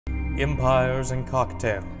Empires and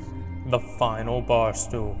Cocktails, the final bar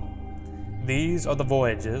stool. These are the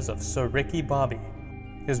voyages of Sir Ricky Bobby,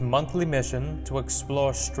 his monthly mission to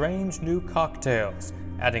explore strange new cocktails,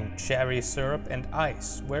 adding cherry syrup and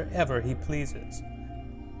ice wherever he pleases,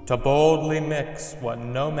 to boldly mix what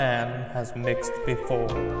no man has mixed before.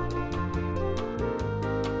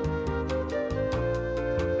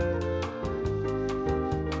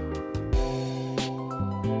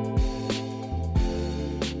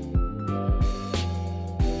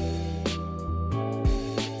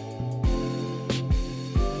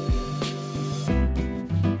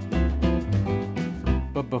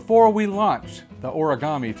 But before we launch the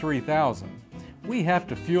Origami 3000, we have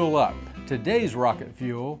to fuel up. Today's rocket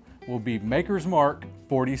fuel will be Maker's Mark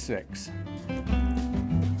 46.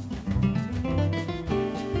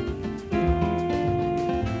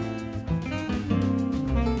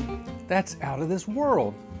 That's out of this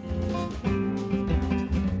world.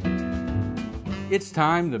 It's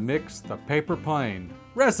time to mix the paper plane.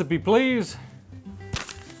 Recipe, please.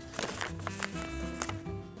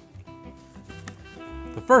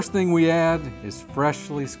 The first thing we add is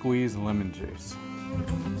freshly squeezed lemon juice.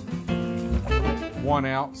 1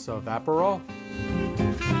 ounce of Aperol.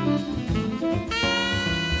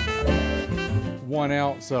 1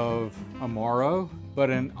 ounce of Amaro. But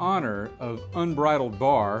in honor of Unbridled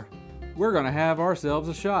Bar, we're gonna have ourselves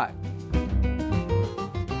a shot.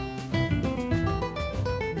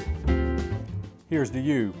 Here's to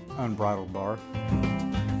you, Unbridled Bar.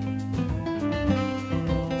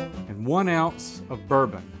 And 1 ounce of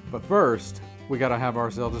bourbon. But first, we gotta have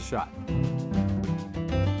ourselves a shot.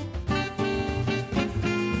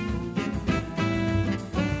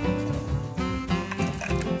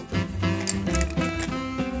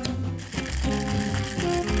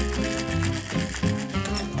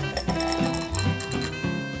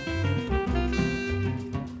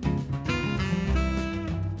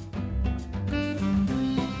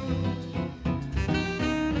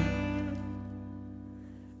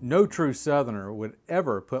 No true Southerner would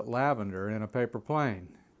ever put lavender in a paper plane,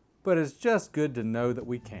 but it's just good to know that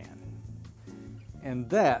we can. And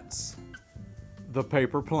that's the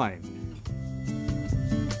paper plane.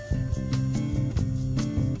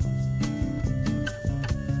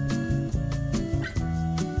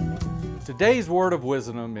 Today's word of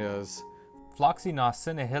wisdom is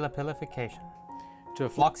Floxinaucinihilipilification. to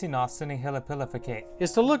Floxinaucinihilipilificate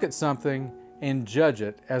is to look at something and judge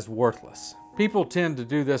it as worthless. People tend to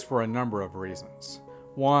do this for a number of reasons.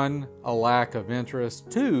 1, a lack of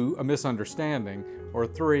interest. 2, a misunderstanding. Or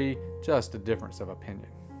 3, just a difference of opinion.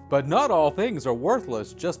 But not all things are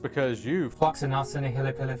worthless just because you've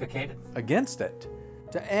Floxinaucinihilipilificated against it.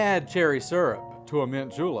 To add cherry syrup to a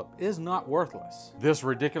mint julep is not worthless. This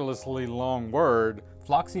ridiculously long word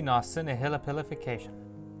Floxinaucinihilipilification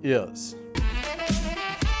is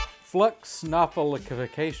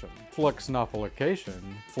Fluxnophilification. Fluxnophilification.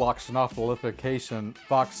 Fluxnophilification.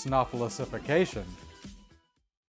 Foxnophilicification.